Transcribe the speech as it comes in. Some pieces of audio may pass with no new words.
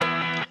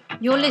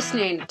You're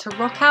listening to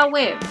Rock Out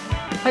With,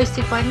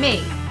 hosted by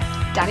me,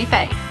 Danny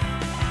Faye.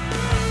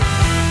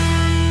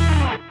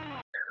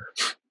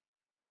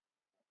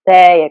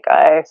 There you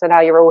go. So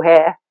now you're all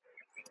here.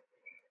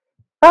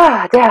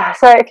 Ah, yeah.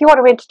 So if you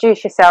want to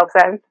introduce yourselves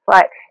then,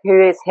 like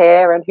who is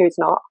here and who's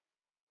not.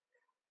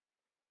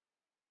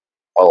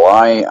 Well,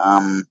 I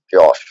am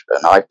Josh,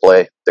 and I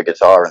play the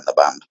guitar in the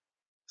band.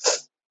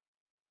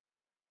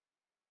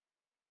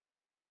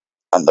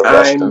 And the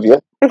rest of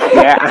you?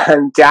 Yeah,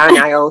 I'm Dan.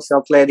 I also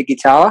play the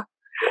guitar.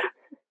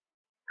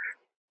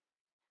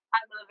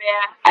 I'm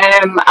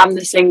Olivia. I'm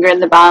the singer in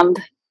the band.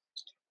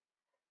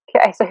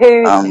 Okay, so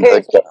who's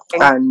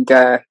and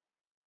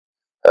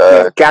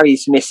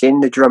Gary's missing,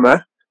 the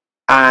drummer,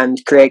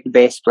 and Craig, the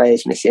bass player,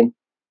 is missing.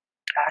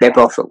 Okay. They're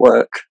both at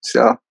work,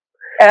 so.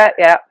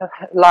 Yeah,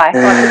 life.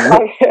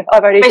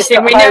 I've only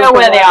missing. We know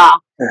where they are.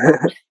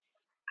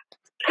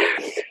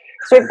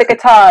 So with the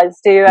guitars,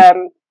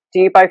 do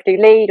you both do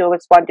lead, or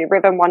does one do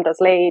rhythm, one does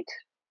lead?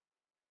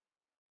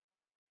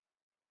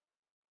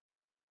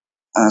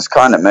 It's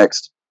kind of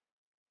mixed.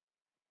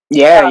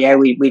 Yeah,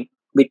 we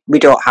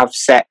don't have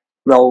set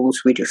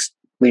roles. We just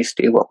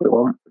do what we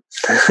want.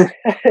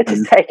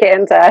 Just take it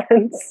in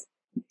turns.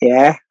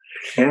 Yeah.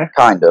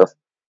 Kind of.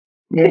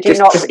 Yeah,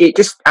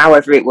 just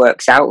however it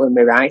works out when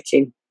we're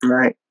writing,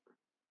 right?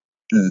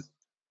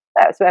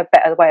 That's a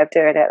better way of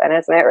doing it, then,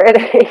 isn't it?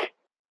 Really?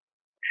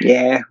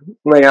 Yeah,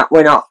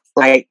 we're not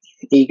like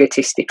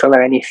egotistical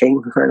or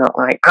anything. We're not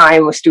like I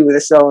must do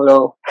the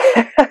solo.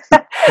 Well,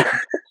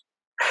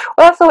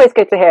 that's always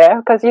good to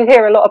hear, because you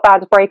hear a lot of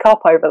bands break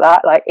up over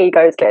that, like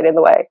egos getting in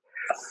the way.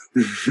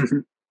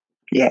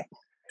 Yeah.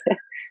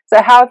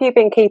 So how have you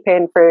been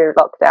keeping through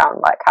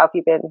lockdown? Like, how have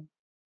you been?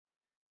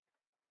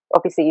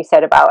 Obviously, you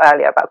said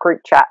earlier about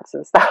group chats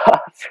and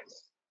stuff.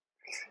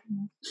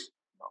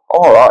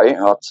 All right,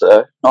 I'd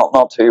say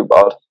not too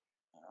bad.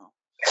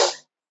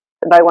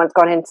 No one's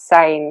gone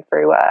insane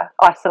through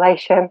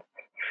isolation.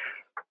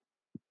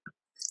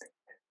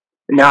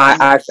 No,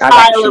 I've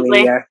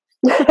actually,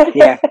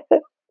 yeah,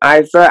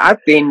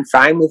 I've been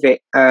fine with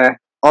it.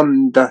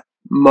 On the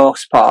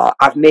most part,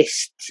 I've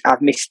missed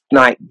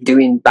like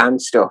doing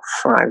band stuff.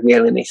 I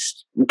really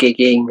missed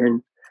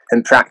gigging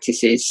and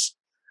practices.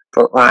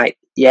 But like,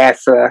 yeah,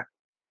 for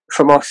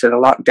most of the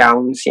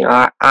lockdowns, you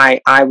know,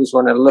 I was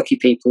one of the lucky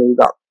people who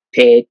got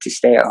paid to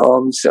stay at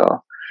home. So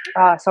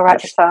it's all right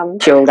for some.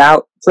 Chilled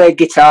out, played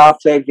guitar,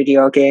 played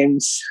video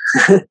games.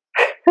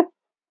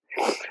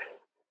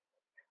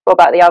 What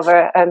about the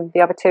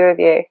other two of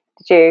you?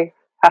 Did you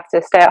have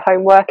to stay at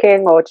home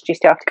working, or did you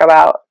still have to go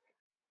out?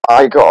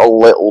 I got a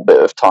little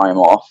bit of time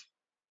off,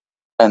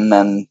 and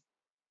then,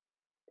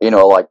 you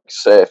know, like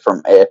say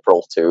from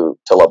April till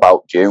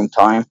about June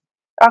time.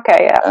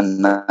 Okay, yeah.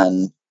 And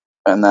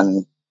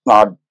then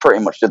I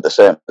pretty much did the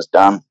same as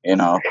Dan. You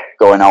know,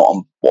 going out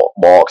on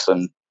walks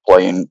and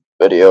playing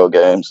video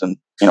games, and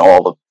you know,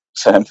 all the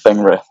same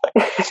thing really.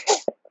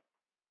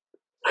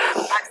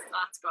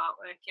 Go out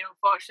working,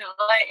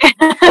 unfortunately.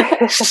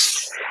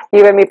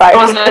 You and me both. It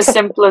wasn't as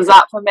simple as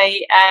that for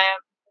me.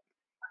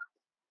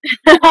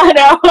 I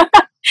know.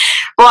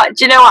 But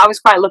do you know what? I was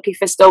quite lucky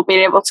for still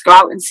being able to go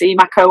out and see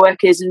my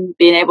co-workers and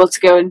being able to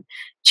go and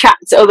chat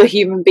to other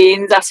human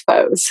beings, I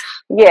suppose.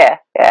 Yeah.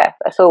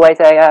 That's always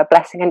a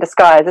blessing in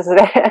disguise, isn't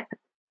it?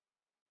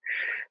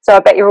 So I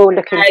bet you're all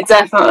looking.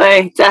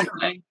 Definitely.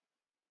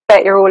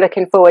 Bet you're all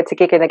looking forward to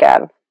gigging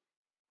again.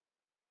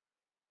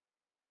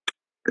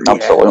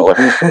 Absolutely.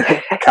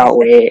 Can't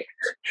wait.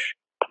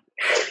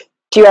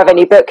 Do you have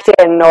any booked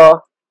in,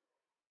 or?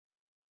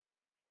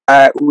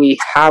 We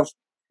have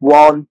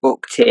one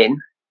booked in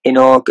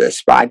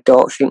August, but I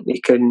don't think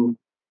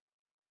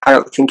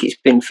it's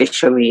been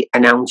officially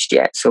announced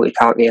yet, so we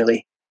can't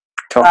really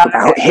talk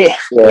about it.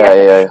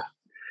 Yeah.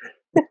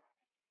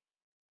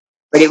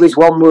 But it was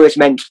one we was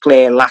meant to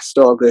play last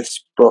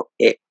August, but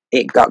it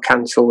got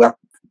cancelled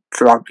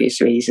for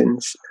obvious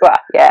reasons. Well,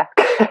 yeah.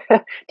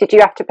 Did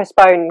you have to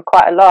postpone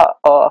quite a lot,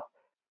 or?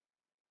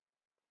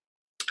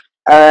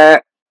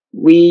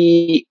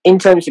 We, in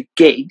terms of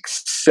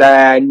gigs,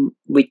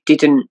 we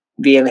didn't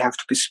really have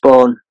to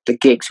postpone the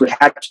gigs. We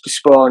had to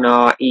postpone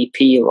our EP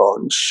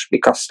launch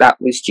because that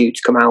was due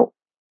to come out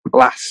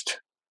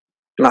last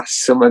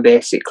summer,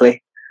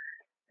 basically.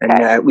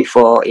 And we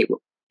thought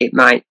it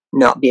might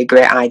not be a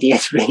great idea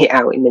to bring it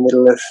out in the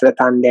middle of the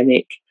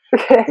pandemic.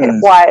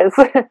 Wise.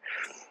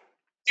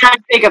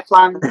 Had bigger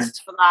plans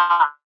for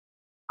that.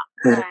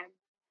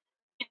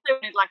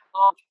 Included like a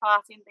launch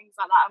party and things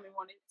like that, and we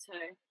wanted to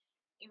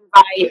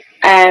invite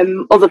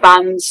other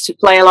bands to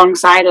play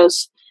alongside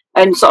us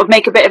and sort of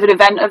make a bit of an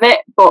event of it,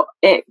 but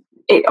it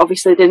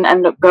obviously didn't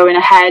end up going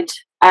ahead.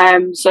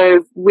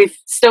 So we've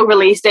still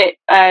released it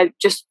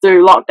just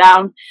through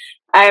lockdown,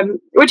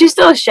 which is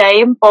still a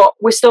shame, but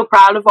we're still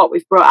proud of what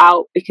we've brought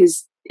out,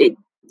 because you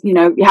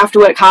have to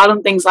work hard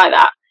on things like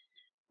that.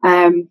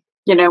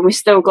 We're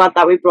still glad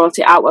that we brought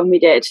it out when we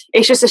did.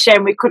 It's just a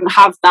shame we couldn't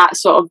have that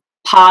sort of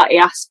party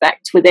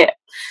aspect with it.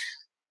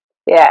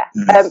 Yeah.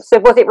 So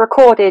was it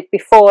recorded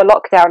before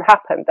lockdown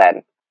happened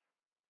then?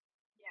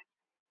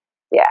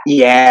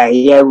 Yeah,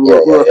 we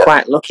were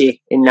quite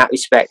lucky in that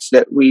respect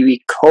that we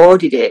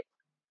recorded it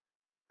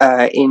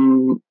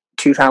in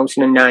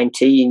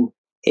 2019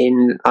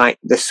 in like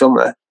the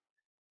summer,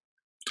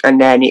 and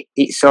then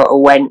it sort of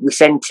went. We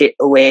sent it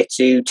away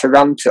to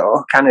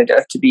Toronto,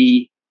 Canada, to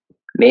be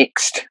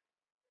mixed,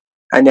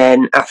 and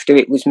then after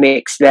it was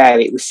mixed there,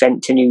 it was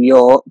sent to New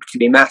York to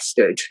be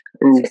mastered,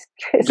 and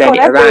then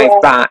it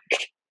arrived back.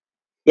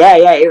 Yeah,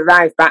 it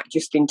arrived back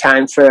just in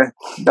time for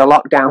the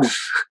lockdown.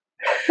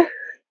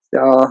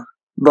 So,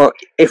 but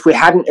if we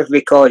hadn't have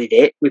recorded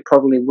it, we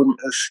probably wouldn't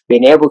have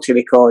been able to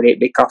record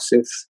it because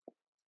of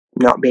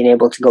not being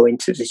able to go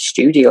into the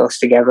studios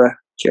together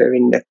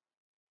during the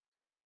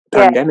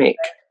pandemic.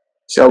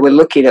 So we're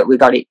lucky that we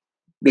got it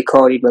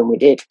recorded when we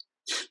did.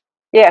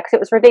 Yeah, because it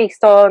was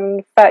released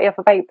on 30th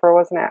of April,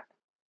 wasn't it?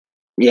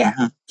 Yeah.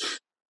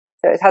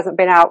 So it hasn't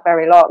been out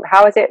very long.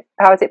 How has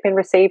it been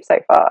received so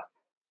far?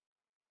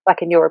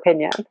 Like, in your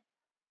opinion?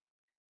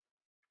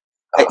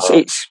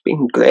 It's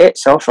been great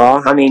so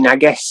far. I mean, I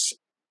guess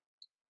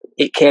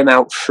it came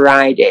out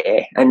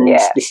Friday, and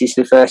this is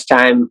the first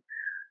time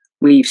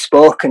we've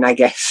spoken, I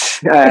guess,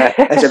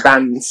 as a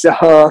band.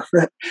 So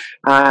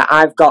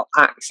I've got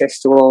access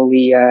to all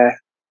the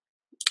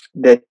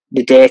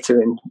data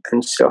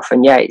and stuff,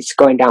 and it's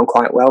going down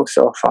quite well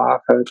so far.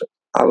 I've heard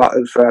a lot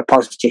of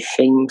positive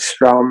things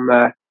from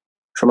a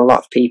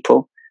lot of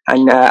people,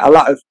 and a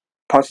lot of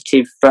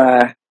positive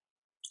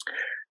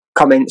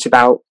comments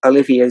about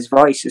Olivia's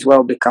voice as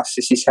well, because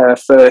this is her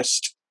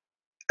first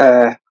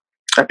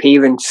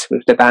appearance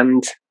with the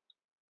band.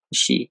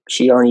 She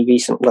only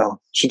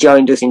she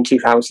joined us in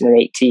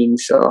 2018,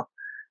 so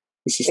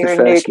this is the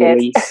first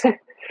release.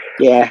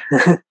 Yeah.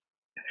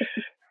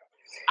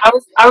 I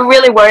was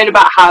really worried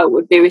about how it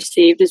would be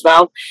received as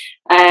well,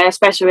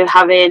 especially with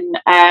having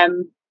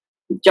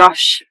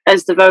Josh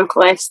as the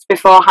vocalist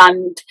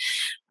beforehand,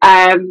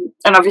 and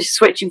obviously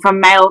switching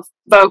from male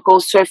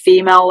vocals to a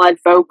female-led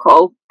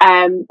vocal,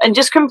 and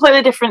just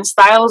completely different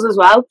styles as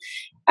well,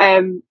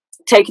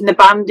 taking the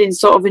band in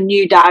sort of a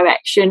new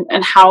direction,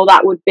 and how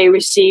that would be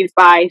received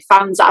by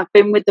fans that have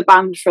been with the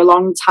band for a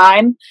long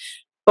time.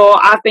 But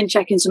I've been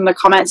checking some of the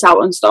comments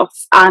out and stuff,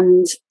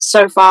 and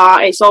so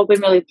far it's all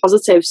been really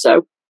positive,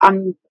 so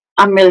I'm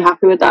really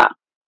happy with that.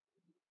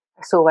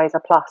 It's always a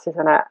plus,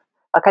 isn't it?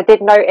 Like, I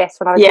did notice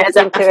when I was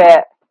listening to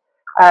it,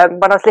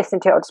 when I was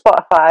listening to it on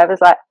Spotify, I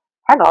was like,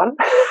 hang on.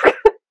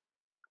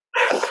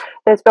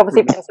 There's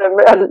obviously been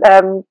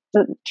some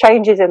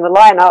changes in the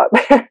lineup.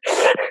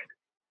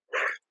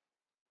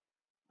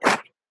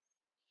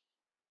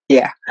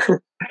 Yeah.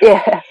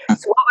 Yeah.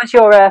 So what was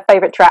your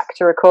favourite track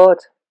to record?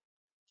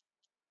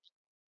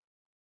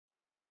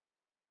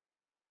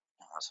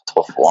 That's a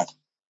tough one.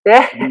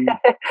 Yeah.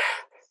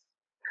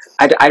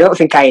 I don't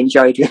think I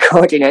enjoyed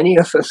recording any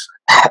of us.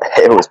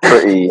 It was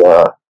pretty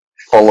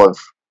full of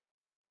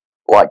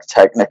like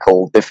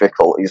technical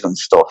difficulties and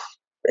stuff,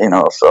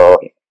 so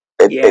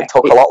it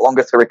took a lot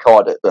longer to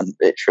record it than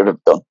it should have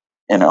done,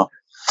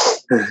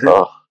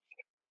 So.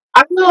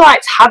 I really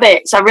liked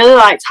Habits. I really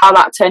liked how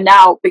that turned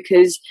out,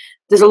 because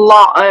there's a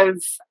lot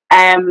of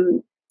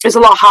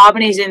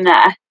harmonies in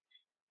there.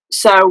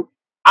 So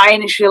I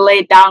initially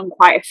laid down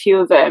quite a few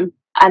of them,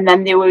 and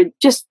then they were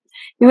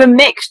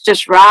mixed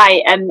just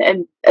right,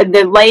 and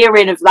the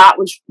layering of that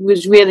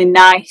was really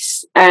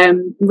nice,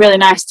 really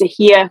nice to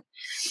hear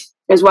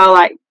as well.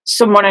 Like,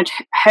 someone had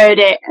heard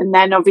it, and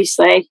then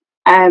obviously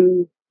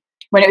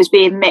when it was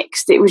being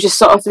mixed, it was just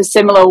sort of a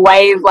similar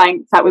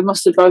wavelength that we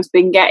must have both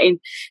been getting.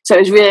 So it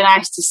was really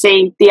nice to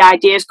see the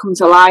ideas come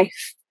to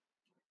life.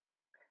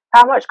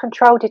 How much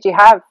control did you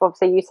have?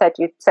 Obviously, you said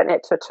you sent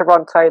it to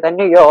Toronto, then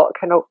New York,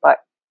 and like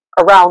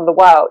around the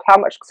world. How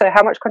much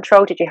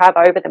control did you have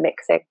over the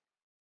mixing?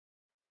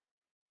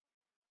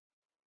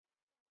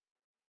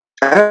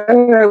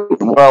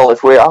 Well,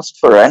 if we asked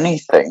for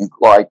anything,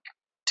 like,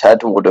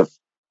 Ted would have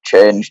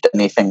changed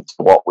anything to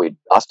what we'd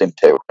asked him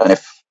to,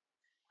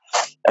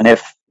 and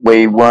if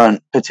we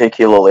weren't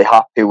particularly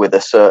happy with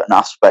a certain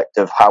aspect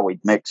of how we'd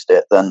mixed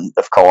it, then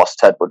of course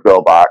Ted would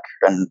go back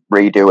and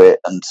redo it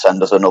and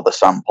send us another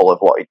sample of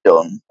what he'd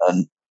done,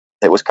 and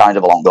it was kind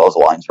of along those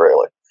lines,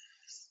 really.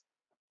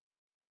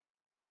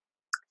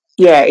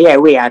 Yeah,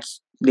 we had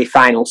the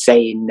final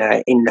say in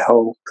the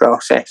whole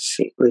process.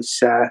 It was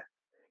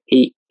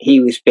he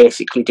was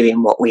basically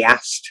doing what we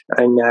asked,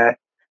 and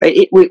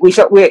we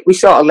sort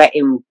of let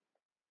him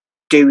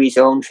do his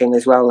own thing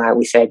as well. Like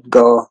we said,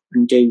 go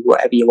and do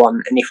whatever you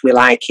want, and if we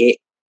like it,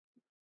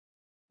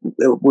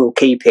 we'll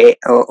keep it.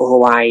 Or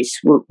otherwise,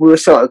 we were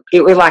sort of,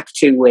 it was like a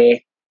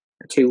two-way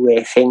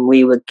thing.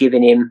 We were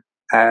giving him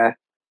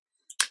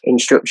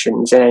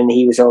instructions, and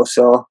he was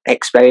also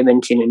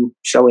experimenting and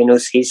showing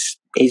us his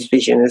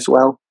vision as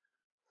well.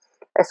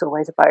 It's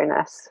always a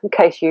bonus, in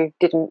case you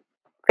didn't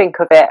think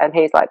of it, and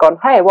he's like gone,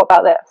 hey, what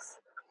about this?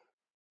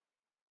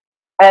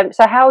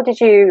 So how did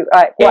you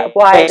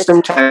why it's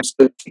sometimes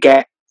good to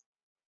get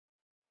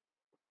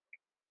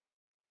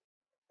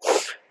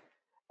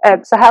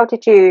so how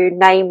did you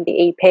name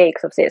the EP?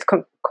 Because obviously it's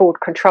called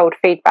Controlled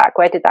Feedback.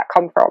 Where did that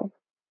come from?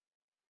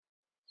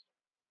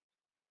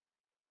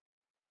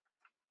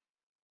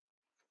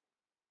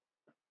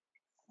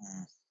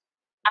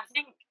 I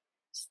think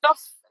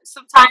stuff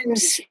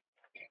sometimes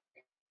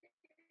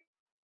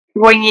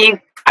when you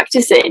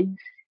practicing,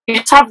 you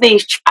just have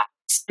these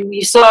chats and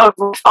you sort of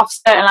riff off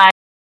certain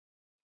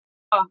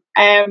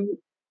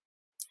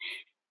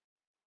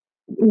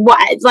what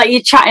it's like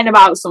you're chatting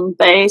about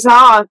something. It's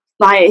like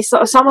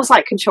it's almost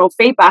like controlled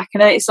feedback,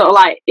 and then it's sort of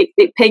like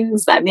it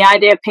pings them. The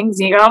idea pings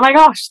and you go, oh my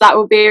gosh, that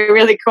would be a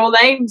really cool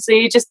name. So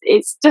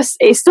it's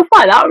stuff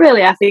like that,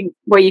 really. I think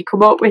where you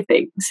come up with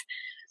things.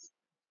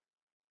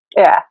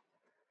 Yeah.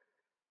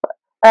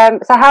 So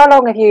how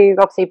long have you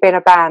obviously been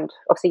a band?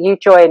 Obviously you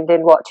joined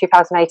in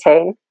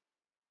 2018?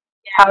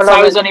 Yeah, so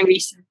I was only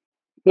recent.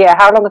 Yeah,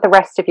 how long have the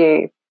rest of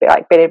you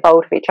been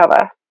involved with each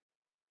other?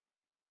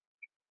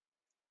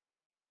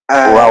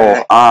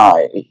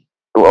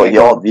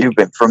 You've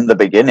been from the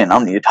beginning,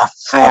 haven't you, Dan?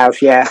 I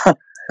have, yeah.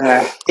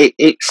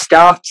 It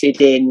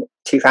started in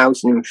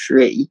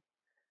 2003,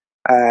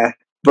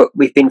 but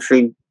we've been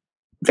through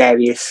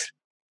various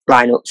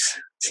lineups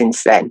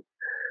since then.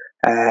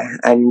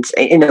 And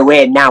in a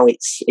way, now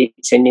it's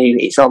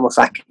almost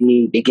like a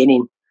new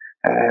beginning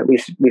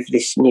with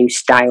this new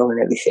style and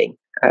everything.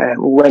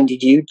 When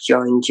did you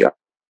join,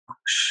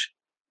 Josh?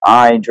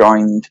 I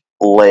joined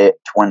late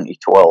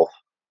 2012,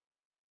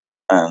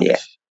 and yeah.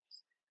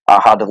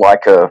 I had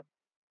like a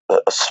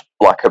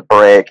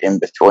break in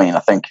between.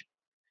 I think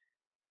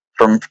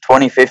from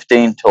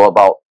 2015 till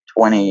about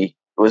 18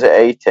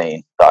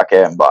 that I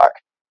came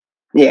back.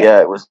 Yeah,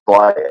 it was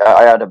like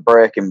I had a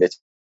break in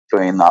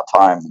between that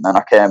time, and then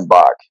I came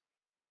back,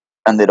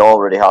 and they'd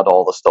already had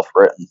all the stuff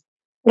written.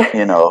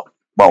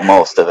 Well,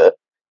 most of it.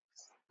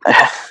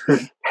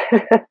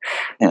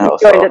 You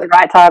joined at the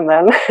right time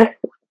then.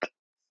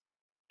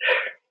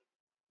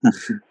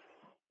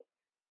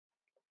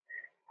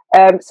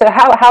 So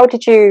how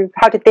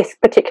did this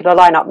particular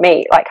lineup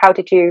meet? Like, how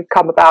did you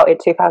come about in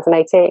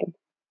 2018?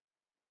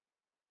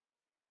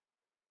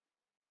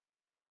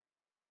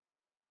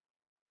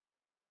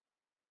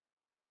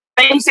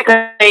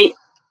 Basically,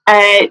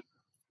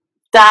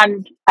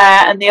 Dan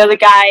and the other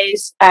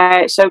guys,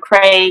 so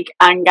Craig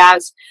and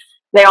Gaz,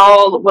 they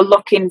all were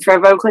looking for a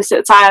vocalist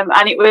at the time,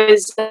 and it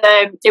was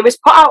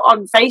put out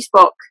on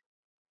Facebook.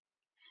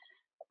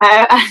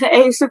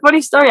 It's a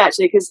funny story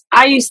actually, because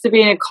I used to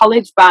be in a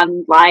college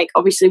band, like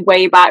obviously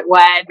way back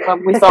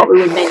when we thought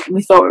we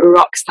were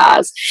rock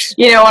stars,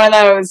 one of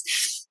those.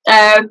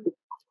 And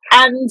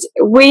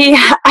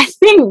I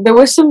think there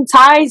were some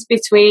ties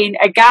between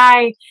a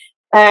guy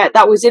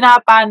that was in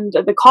our band,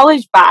 the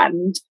college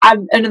band,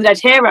 and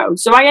Undead Hero.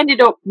 So I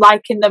ended up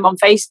liking them on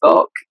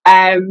Facebook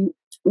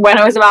when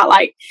I was about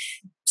like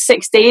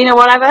 16 or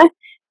whatever.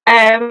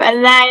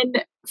 And then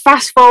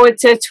fast forward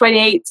to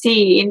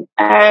 2018,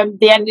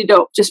 they ended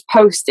up just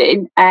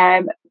putting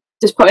a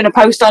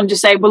post on,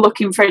 just saying we're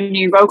looking for a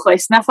new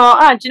vocalist. And I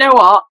thought, do you know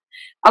what?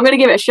 I'm going to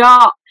give it a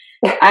shot.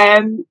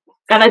 And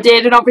I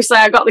did, and obviously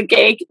I got the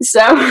gig.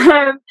 So,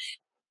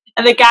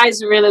 and the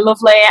guys were really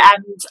lovely,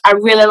 and I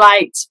really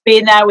liked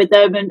being there with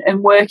them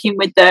and working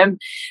with them.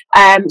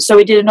 So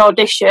we did an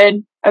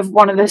audition of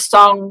one of the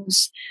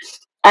songs.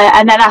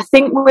 And then I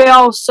think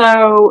there was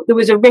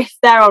a riff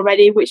there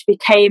already, which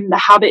became the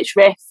Habits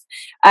riff,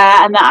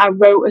 and that I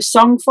wrote a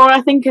song for, I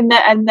think, and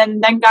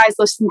then guys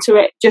listened to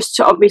it just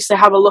to obviously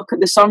have a look at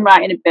the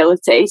songwriting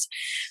abilities,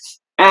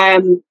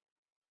 and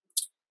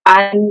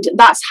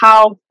that's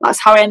how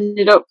I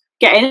ended up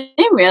getting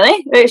in.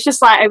 Really, it's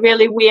just like a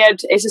really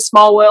weird, it's a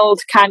small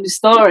world kind of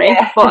story,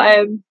 but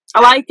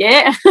I like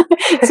it.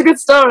 It's a good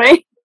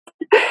story.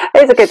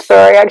 It's a good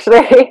story,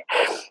 actually.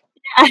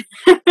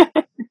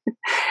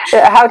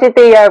 Yeah. How did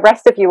the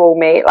rest of you all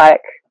meet?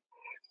 Like,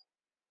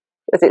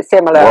 is it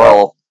similar?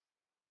 Well,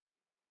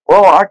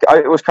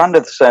 it was kind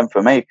of the same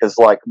for me, because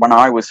like when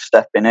I was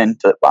stepping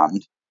into the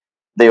band,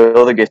 the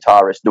other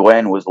guitarist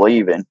Dwayne was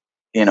leaving,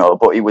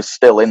 but he was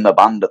still in the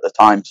band at the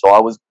time. So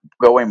I was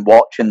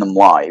watching them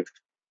live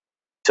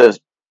to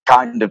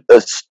kind of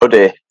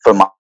study for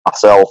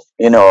myself,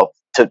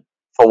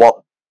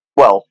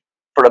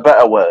 for a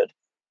better word,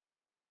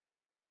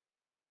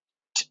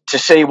 to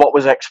see what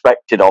was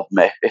expected of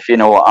me, if you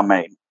know what I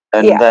mean.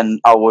 And then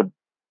I would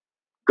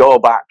go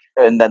back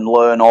and then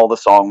learn all the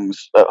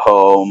songs at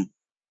home,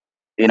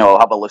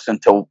 have a listen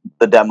to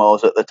the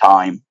demos at the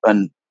time,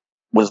 and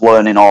was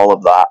learning all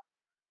of that.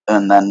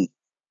 And then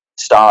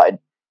started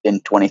in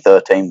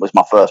 2013 was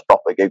my first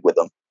proper gig with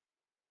them.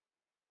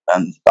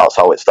 And that's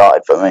how it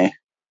started for me.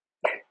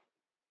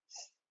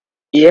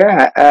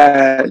 Yeah,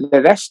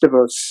 the rest of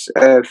us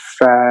have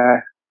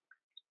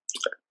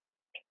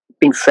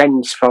been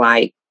friends for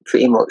like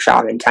pretty much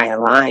our entire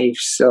lives.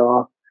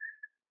 So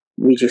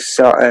we just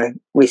sort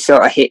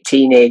of hit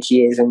teenage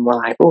years and we're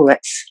like, oh,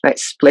 let's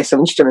play some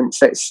instruments.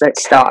 Let's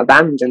start a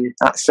band, and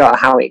that's sort of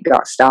how it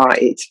got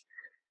started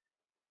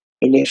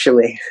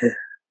initially.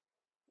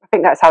 I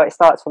think that's how it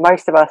starts for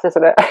most of us,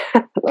 isn't it?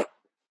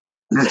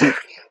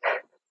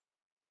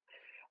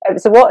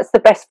 So what's the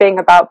best thing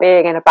about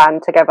being in a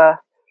band together?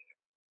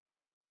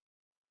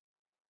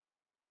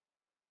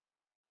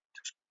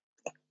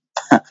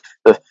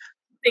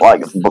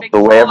 like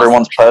the way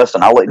everyone's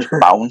personality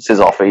just bounces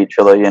off each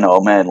other, you know,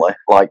 mainly.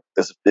 Like,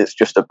 it's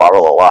just a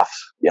barrel of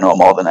laughs, you know,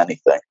 more than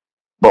anything.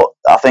 But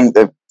I think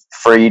the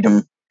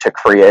freedom to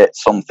create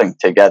something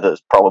together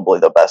is probably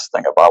the best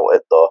thing about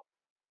it, though.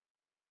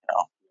 You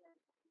know.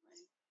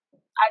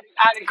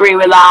 I'd agree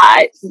with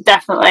that,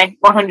 definitely,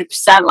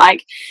 100%.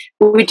 Like,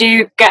 we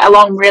do get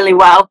along really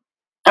well,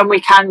 and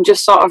we can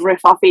just sort of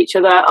riff off each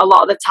other a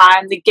lot of the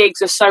time. The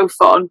gigs are so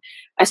fun,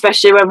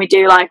 especially when we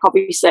do, like,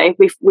 obviously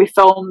we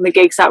film the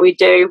gigs that we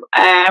do,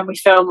 and we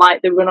film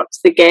like the run up to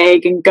the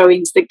gig and go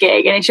into the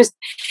gig, and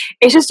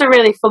it's just a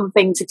really fun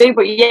thing to do.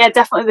 But yeah,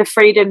 definitely the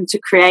freedom to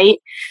create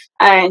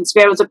and to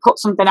be able to put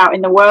something out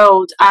in the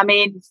world. I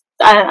mean,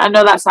 I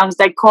know that sounds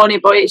dead corny,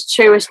 but it's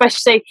true,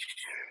 especially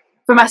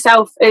for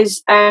myself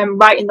as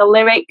writing the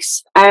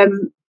lyrics.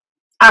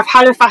 I've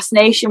had a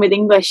fascination with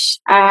English,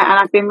 and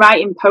I've been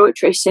writing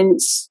poetry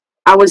since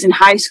I was in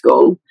high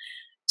school.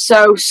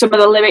 So some of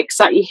the lyrics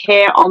that you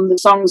hear on the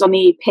songs on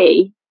the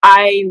EP,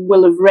 I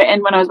will have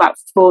written when I was about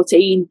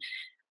 14.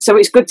 So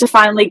it's good to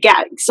finally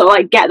get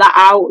that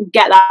out,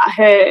 get that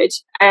heard.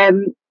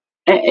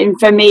 And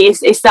for me,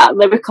 it's that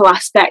lyrical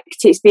aspect.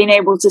 It's being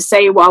able to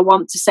say what I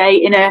want to say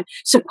in a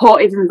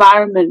supportive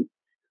environment.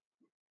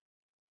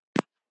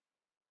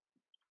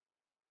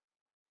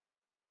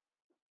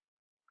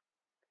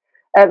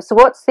 So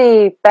what's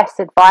the best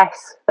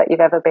advice that you've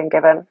ever been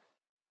given?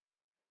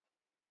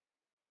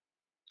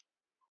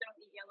 Don't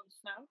eat yellow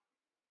snow.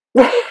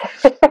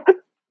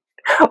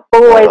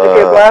 Always a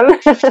good one.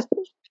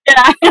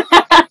 Yeah.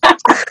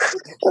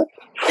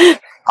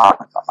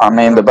 I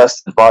mean, the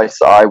best advice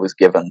that I was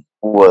given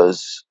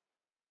was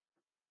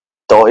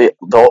don't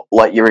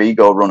let your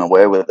ego run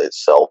away with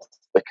itself,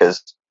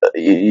 because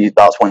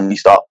that's when you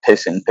start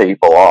pissing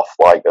people off,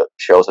 like at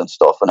shows and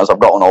stuff. And as I've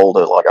gotten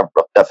older, like I've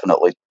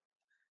definitely,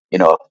 you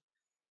know,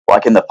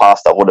 like in the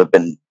past, I would have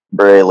been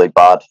really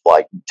bad,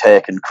 like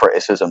taking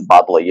criticism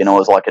badly, you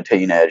know, as like a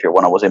teenager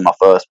when I was in my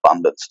first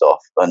band and stuff.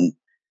 And,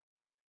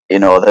 you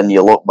know, then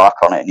you look back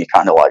on it and you're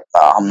kind of like,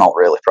 I'm not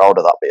really proud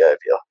of that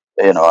behaviour,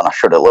 you know, and I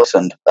should have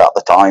listened at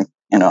the time,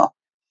 you know.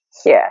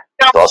 Yeah.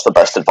 So that's the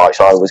best advice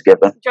I was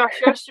given. Josh,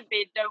 yours should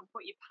be don't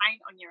put your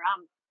pint on your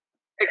hand.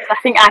 Because I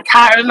think I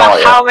can't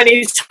remember how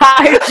many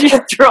times you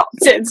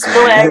dropped it and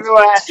spilled it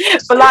everywhere.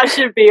 But that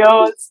should be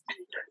yours.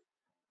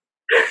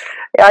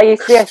 Yeah, I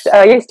used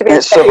to be.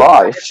 It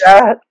survived.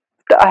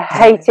 I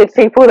hated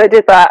people that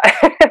did that.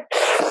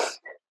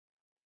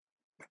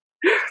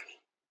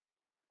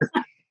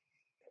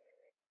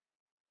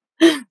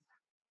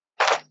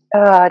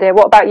 Oh dear.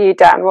 What about you,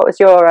 Dan? What was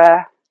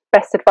your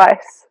best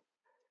advice?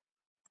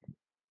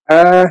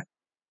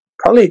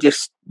 Probably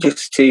just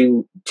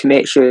to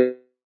make sure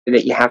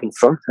that you're having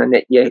fun and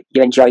that you're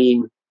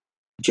enjoying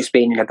just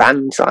being in a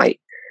band, like,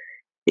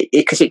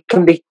 because it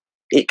can be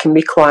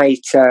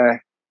quite.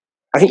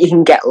 I think you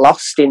can get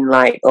lost in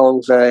like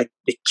all the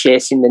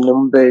chasing the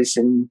numbers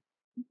and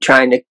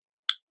trying to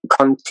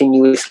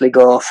continuously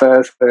go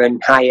further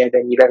and higher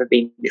than you've ever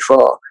been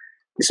before.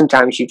 But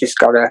sometimes you just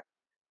gotta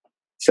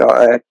sort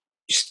of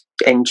just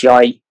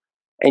enjoy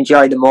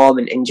the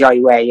moment,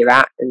 enjoy where you're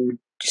at, and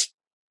just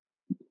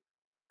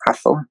have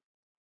fun.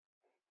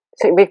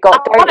 So we've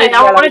got.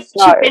 I want to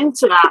chip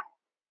into that.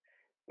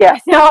 Yeah.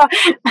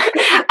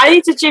 I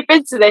need to chip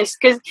into this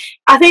because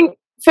I think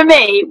for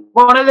me,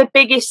 one of the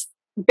biggest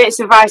bits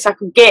of advice I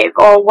could give,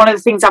 or one of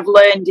the things I've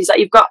learned, is that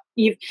you've got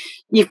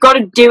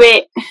to do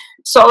it.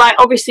 So like,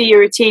 obviously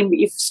you're a team, but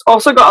you've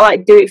also got to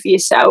like do it for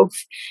yourself.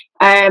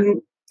 I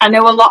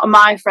know a lot of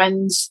my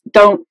friends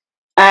don't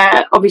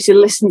obviously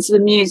listen to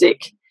the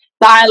music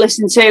that I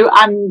listen to,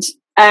 and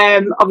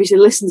obviously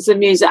listen to the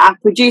music I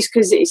produce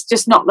because it's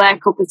just not their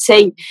cup of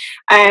tea.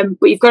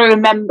 But you've got to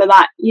remember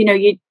that, you know,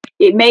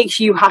 it makes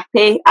you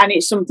happy and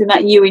it's something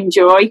that you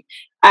enjoy.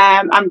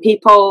 And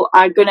people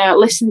are going to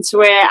listen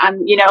to it,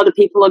 and, you know, other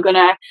people are going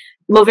to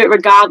love it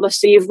regardless.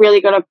 So you've really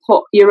got to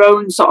put your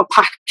own sort of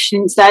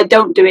passion into there.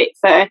 Don't do it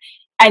for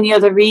any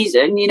other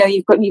reason. You know,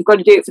 you've got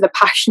to do it for the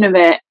passion of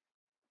it.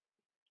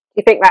 Do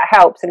you think that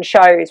helps and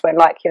shows when,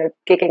 like, you're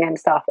gigging and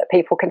stuff, that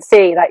people can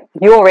see like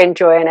you're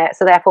enjoying it,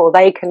 so therefore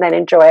they can then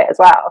enjoy it as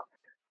well?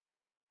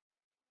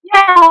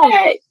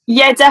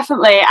 Yeah,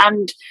 definitely.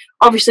 And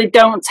obviously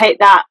don't take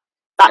that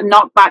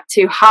knockback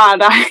too hard.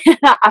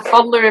 I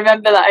fondly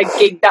remember that a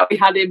gig that we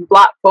had in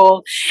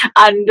Blackpool,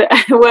 and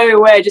where we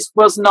were just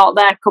was not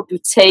their cup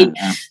of tea.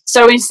 Mm-hmm.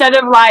 So instead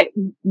of like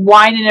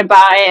whining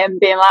about it and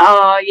being like,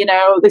 oh, you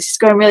know, this is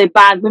going really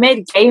bad, we made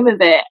a game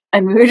of it,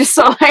 and we were just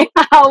sort of like,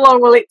 how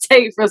long will it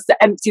take for us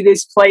to empty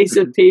this place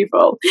of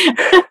people?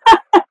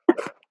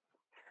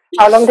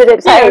 How long did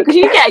it take? Because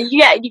you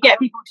get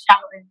people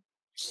shouting.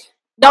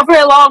 Not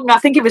very long. I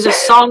think it was a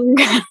song.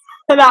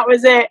 That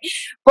was it.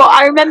 But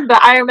I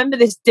remember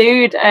this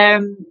dude,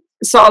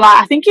 sort of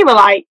like, I think he was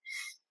like,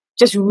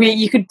 just really,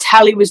 you could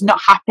tell he was not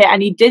happy,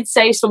 and he did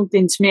say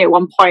something to me at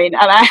one point,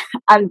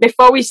 and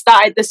before we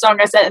started the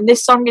song, I said, and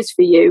this song is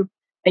for you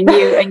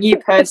and you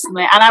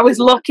personally. And I was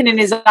looking in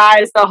his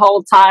eyes the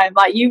whole time,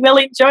 like, you will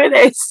enjoy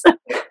this.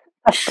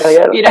 That's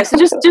brilliant. You know, so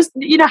just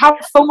you know, have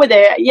fun with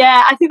it.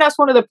 Yeah, I think that's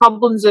one of the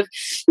problems of,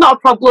 not a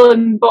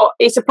problem, but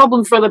it's a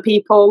problem for other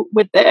people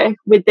with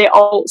the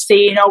alt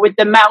scene or with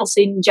the metal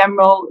scene in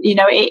general. You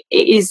know, it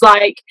is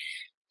like,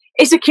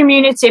 it's a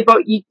community,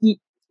 but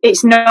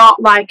it's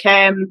not like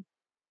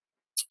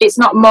it's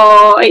not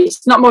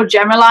more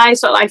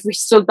generalized. So like if we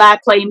stood there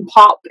playing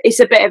pop,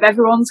 it's a bit of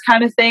everyone's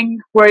kind of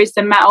thing. Whereas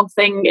the metal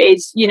thing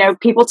is, you know,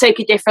 people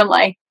take it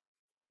differently.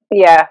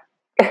 Yeah.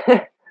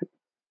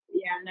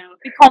 Yeah, no,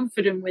 be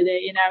confident with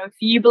it. You know, if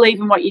you believe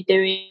in what you're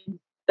doing,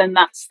 then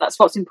that's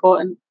what's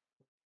important.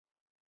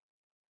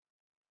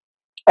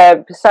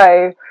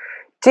 So,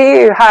 do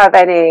you have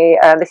any?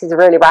 This is a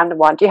really random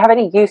one. Do you have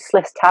any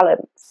useless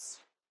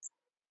talents?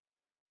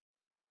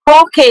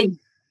 Corking.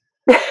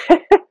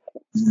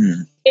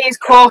 It's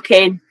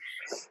corking.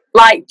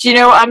 Like, do you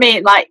know what I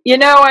mean? Like, you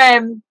know,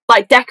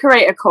 like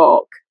decorator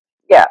cork.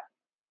 Yeah.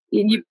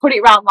 You put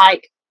it around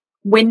like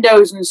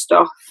windows and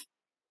stuff.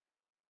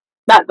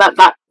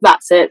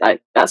 That's it.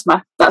 Like, that's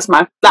my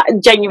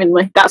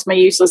genuinely, that's my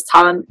useless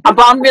talent. But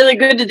I'm really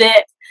good at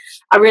it.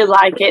 I really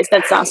like it. It's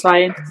dead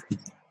satisfying.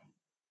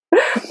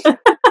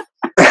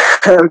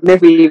 I've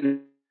never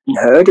even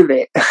heard of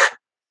it. A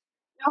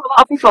lot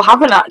of people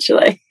haven't,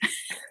 actually.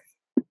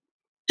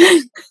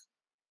 It's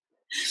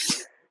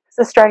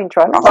a strange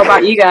one. What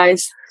about you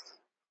guys?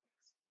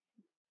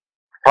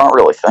 I can't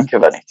really think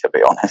of any, to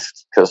be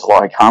honest, because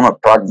like I'm a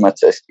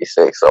pragmatist, you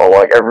see. So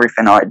like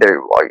everything I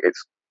do, like it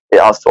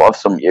has to have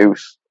some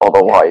use.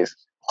 Otherwise,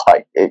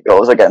 like it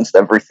goes against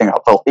everything I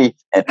believe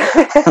in.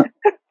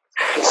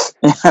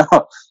 You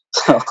know?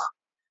 So,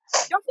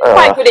 John's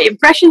quite good at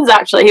impressions,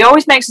 actually. He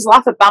always makes us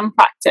laugh at band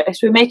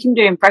practice. We make him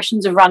do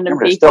impressions of random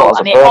people,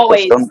 and it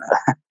always.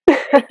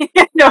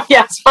 No,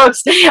 yeah, I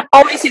suppose.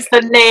 Always hits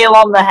the nail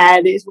on the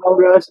head. It's well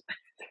good.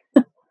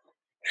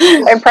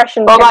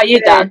 Impressions. What about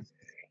you, Dan?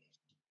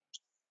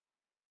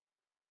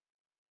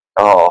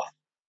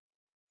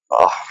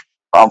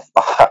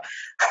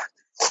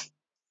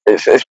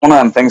 It's one of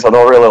them things. I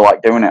don't really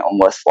like doing it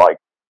unless like.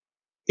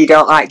 You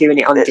don't like doing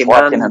it on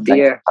demand, do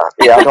you?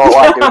 Yeah, I don't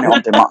like doing it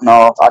on demand.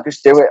 No, I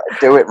just do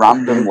it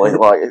randomly.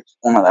 Like it's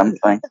one of them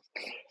things.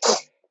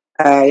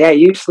 Yeah,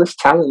 useless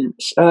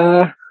talents.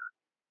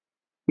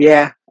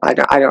 Yeah, I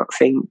don't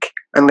think,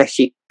 unless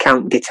you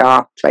count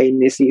guitar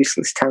playing as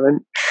useless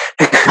talent.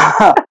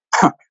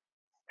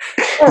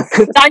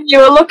 Dan, you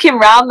were looking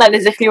round then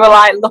as if you were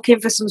like looking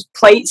for some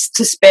plates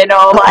to spin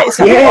or like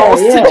some balls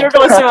to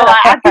juggle. So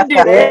like, I can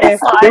do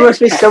this. Like. There must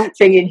be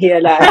something in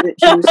here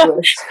that's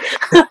useless.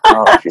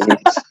 Oh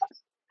jeez.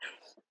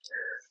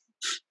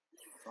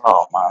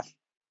 Oh man.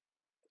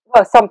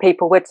 Well, some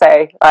people would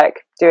say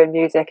like doing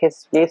music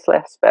is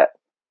useless, but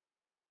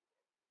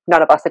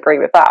none of us agree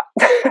with that.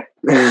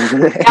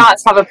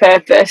 Arts have a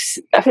purpose,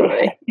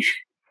 definitely.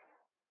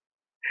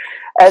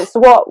 So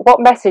what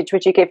message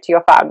would you give to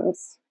your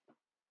fans?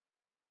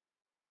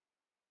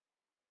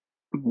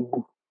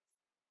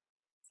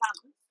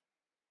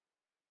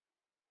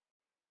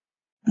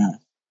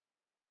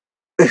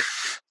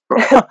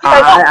 I'd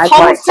like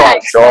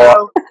context,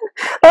 sure.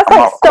 That's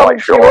like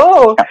stumped you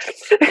all.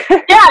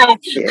 Yeah.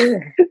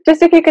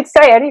 Just if you could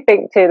say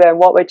anything to them,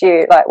 what would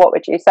you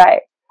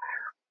say?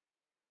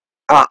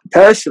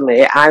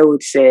 Personally, I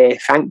would say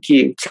thank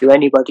you to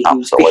anybody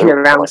who's been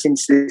around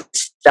since the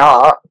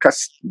start,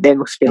 because they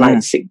must be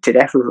like sick to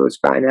death of us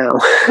by now.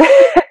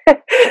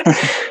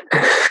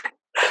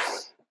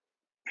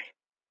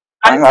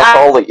 I think that's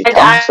all that you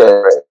can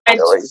say.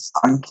 Really.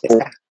 Thank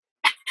you.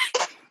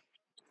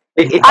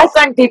 I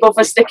thank people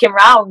for sticking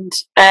around.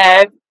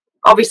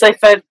 Obviously,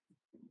 for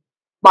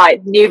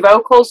like new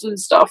vocals and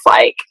stuff.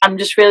 Like, I'm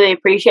just really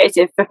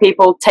appreciative for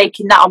people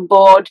taking that on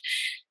board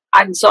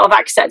and sort of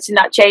accepting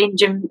that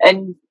change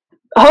and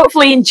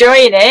hopefully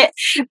enjoying it.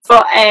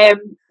 But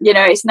you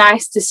know, it's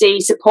nice to see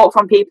support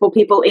from people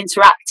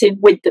interacting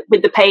with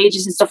the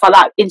pages and stuff like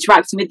that,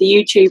 interacting with the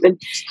YouTube and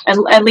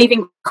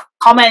leaving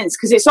comments,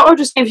 because it sort of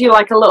just gives you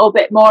like a little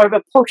bit more of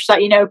a push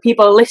that, you know,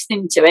 people are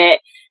listening to it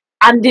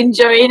and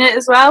enjoying it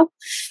as well.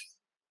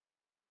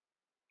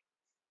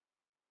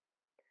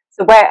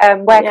 So where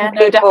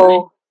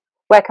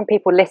can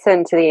people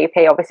listen to the EP?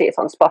 Obviously, it's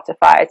on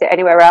Spotify. Is it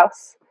anywhere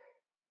else?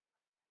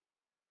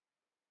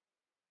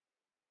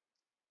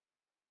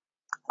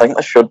 I think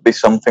there should be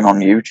something on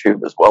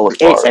YouTube as well.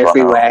 It's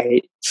everywhere.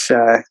 It's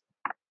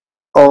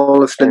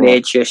all of the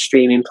major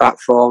streaming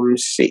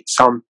platforms. It's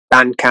on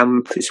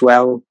Bandcamp as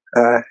well.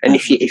 And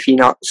if you're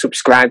not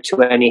subscribed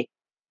to any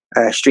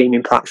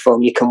streaming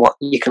platform, you can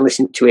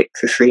listen to it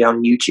for free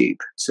on YouTube.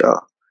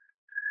 So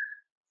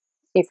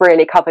you've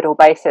really covered all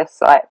bases,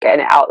 like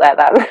getting it out there.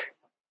 Then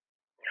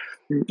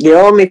the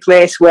only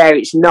place where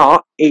it's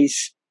not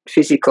is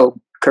physical.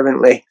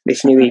 Currently,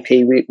 this new EP,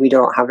 we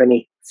don't have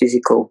any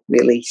physical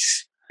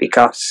release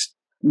because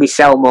we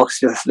sell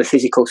most of the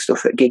physical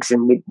stuff at gigs,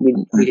 and we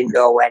didn't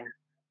know when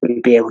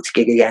we'd be able to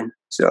gig again.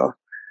 So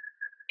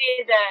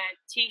we did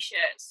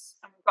t-shirts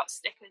and we've got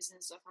stickers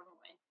and stuff, haven't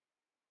we?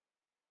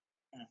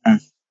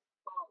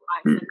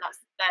 life, and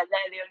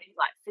they're the only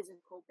like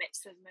physical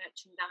bits of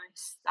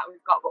merchandise that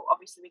we've got. But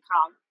obviously, we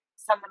can't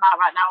send them out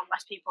right now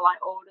unless people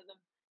like order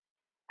them.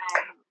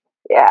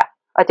 Yeah,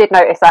 I did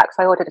notice that because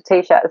I ordered a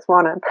T-shirt this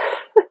morning.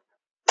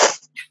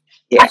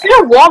 I should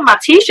have worn my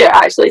T-shirt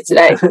actually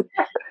today.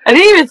 I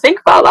didn't even think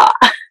about that.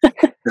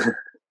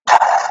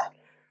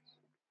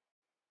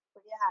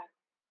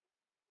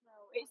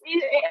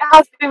 It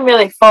has been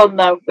really fun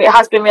though. It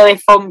has been really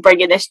fun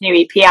bringing this new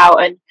EP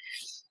out, and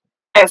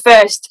at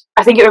first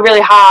I think it was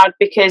really hard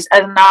because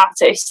as an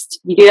artist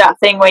you do that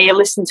thing where you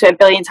listen to it a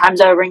billion times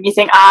over and you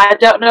think, I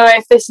don't know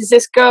if this is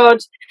this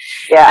good.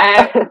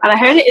 And I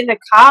heard it in the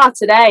car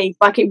today,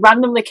 like it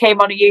randomly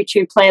came on a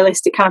YouTube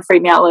playlist. It kind of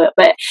freaked me out a little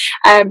bit,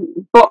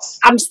 but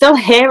I'm still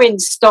hearing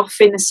stuff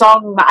in the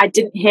song that I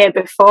didn't hear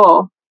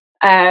before,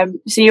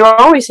 so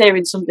you're always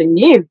hearing something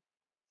new.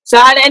 So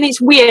and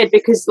it's weird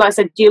because like I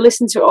said, you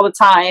listen to it all the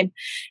time,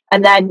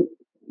 and then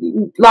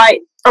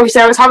like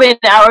obviously I was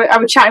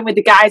chatting with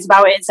the guys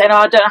about it and saying,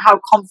 I don't know how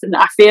confident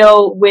I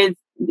feel with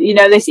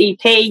this EP,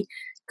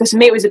 because for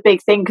me it was a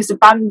big thing because the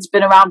band's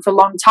been around for a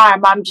long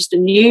time. I'm just a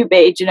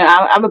newbie,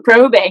 I'm a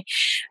probie.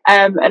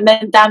 And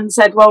then Dan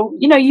said, well,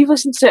 you've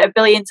listened to it a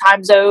billion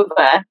times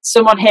over.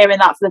 Someone hearing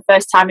that for the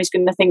first time is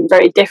going to think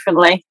very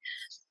differently.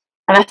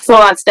 And I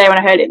thought that today when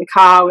I heard it in the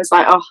car. I was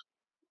like, oh,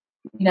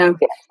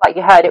 like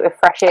you heard it with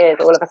fresh ears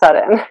all of a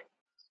sudden.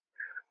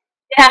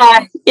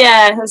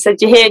 Yeah. I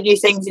said you hear new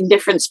things in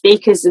different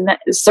speakers and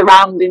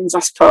surroundings, I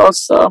suppose.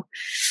 So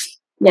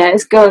yeah,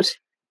 it's good.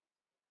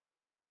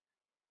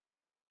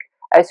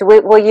 So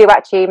will you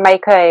actually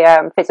make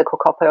a physical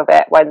copy of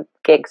it when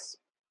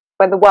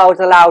the world's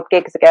allowed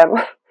gigs again?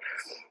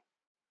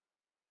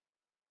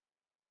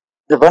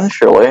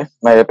 Eventually,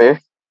 maybe.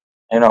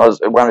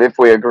 If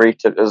we agree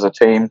to as a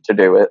team to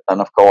do it,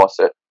 then of course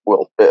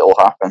it'll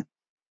happen.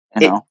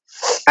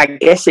 I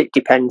guess it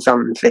depends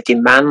on the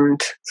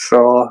demand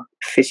for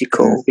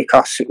physical,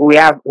 because we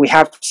have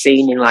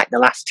seen in like the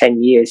last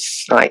 10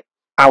 years, like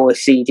our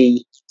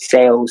CD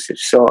sales have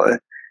sort of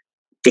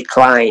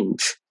declined,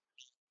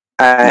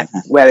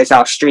 whereas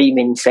our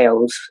streaming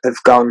sales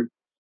have gone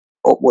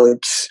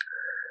upwards.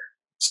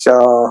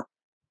 So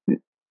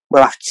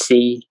we'll have to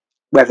see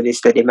whether there's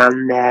the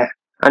demand there.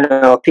 I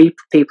know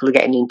people are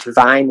getting into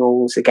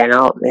vinyls again,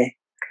 aren't they?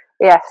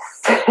 Yes.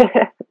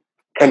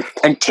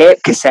 And tape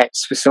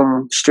cassettes for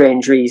some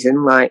strange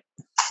reason. Like,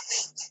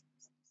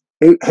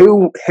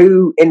 who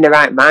in their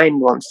right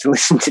mind wants to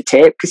listen to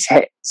tape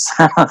cassettes?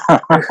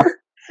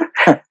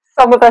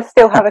 Some of us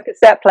still have a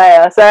cassette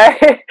player, so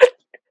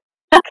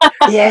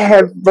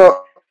yeah,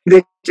 but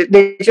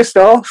they're just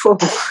awful.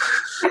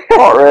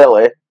 Not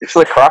really. It's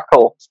the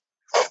crackle.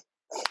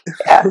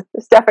 Yeah,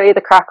 it's definitely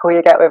the crackle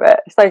you get with it.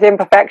 It's those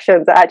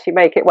imperfections that actually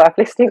make it worth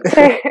listening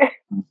to.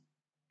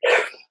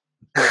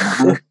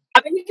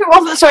 I mean, if it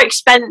wasn't so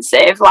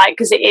expensive, like,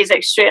 because it is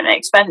extremely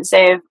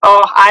expensive,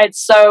 I'd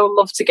so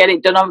love to get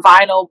it done on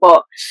vinyl,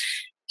 but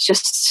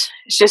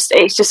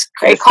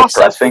it costs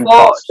a fortune.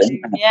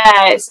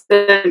 Yeah, it's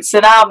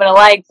an arm and a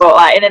leg, but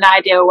like in an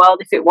ideal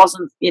world, if it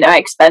wasn't,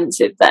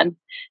 expensive, then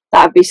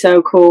that'd be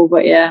so cool.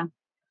 But yeah,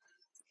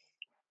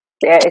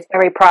 it's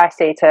very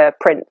pricey to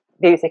print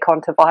music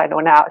onto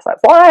vinyl now. It's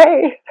like,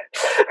 why?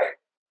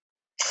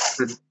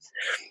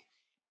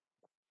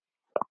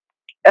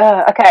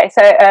 Okay,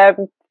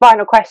 so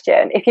final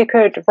question. If you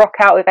could rock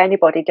out with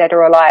anybody, dead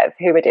or alive,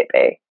 who would it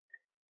be?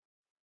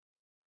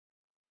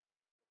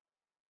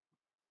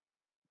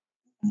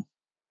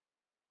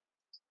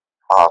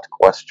 Hard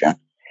question.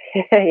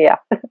 Yeah.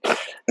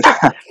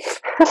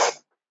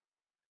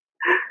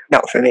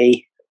 Not for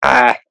me.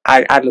 I'd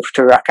love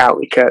to rock out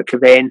with Kurt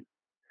Cobain.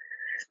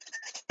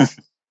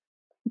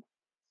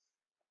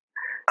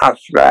 I've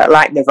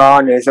like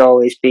Nirvana has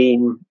always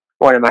been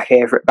one of my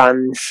favourite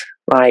bands,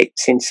 like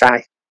since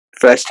I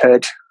first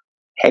heard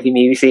heavy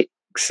music.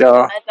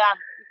 So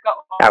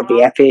that would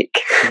be epic.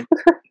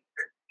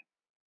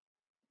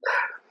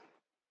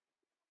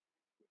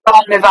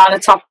 Got Nirvana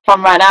top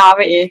on right now,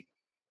 haven't you?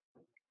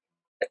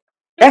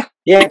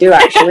 Yeah, I do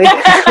actually.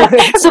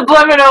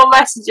 Subliminal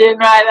messaging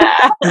right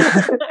there.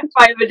 If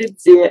I ever did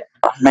see it.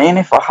 I mean,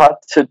 if I had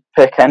to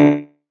pick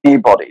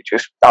anybody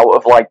just out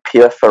of like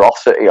pure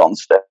ferocity on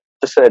stage,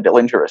 to say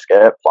Dillinger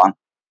Escape Plan.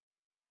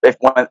 If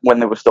when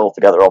they were still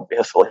together,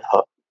 obviously.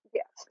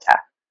 Yeah.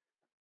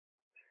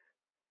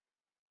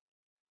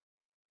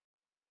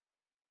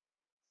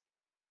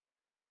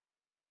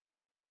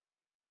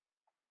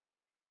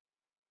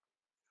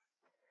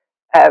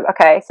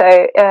 Okay, so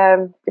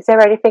is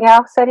there anything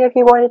else any of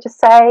you wanted to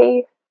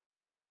say?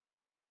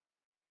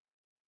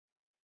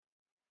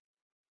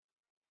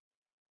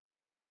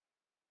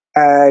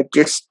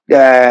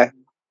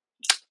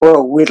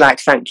 Well, we'd like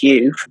to thank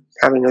you for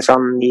having us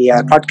on the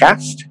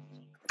podcast.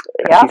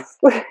 Thank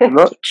you very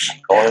much.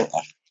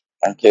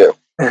 Thank you.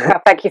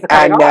 Thank you for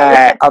coming on.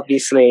 And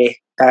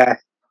obviously,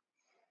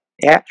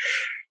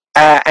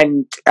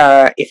 and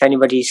if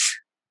anybody's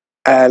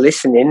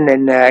listening,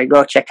 then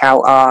go check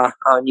out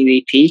our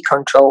new EP,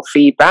 Control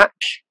Feedback,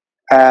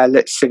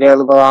 that's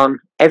available on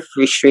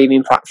every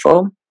streaming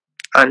platform.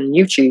 and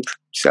YouTube.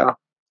 So,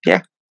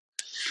 yeah.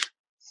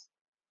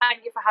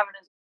 Thank you for having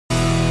us.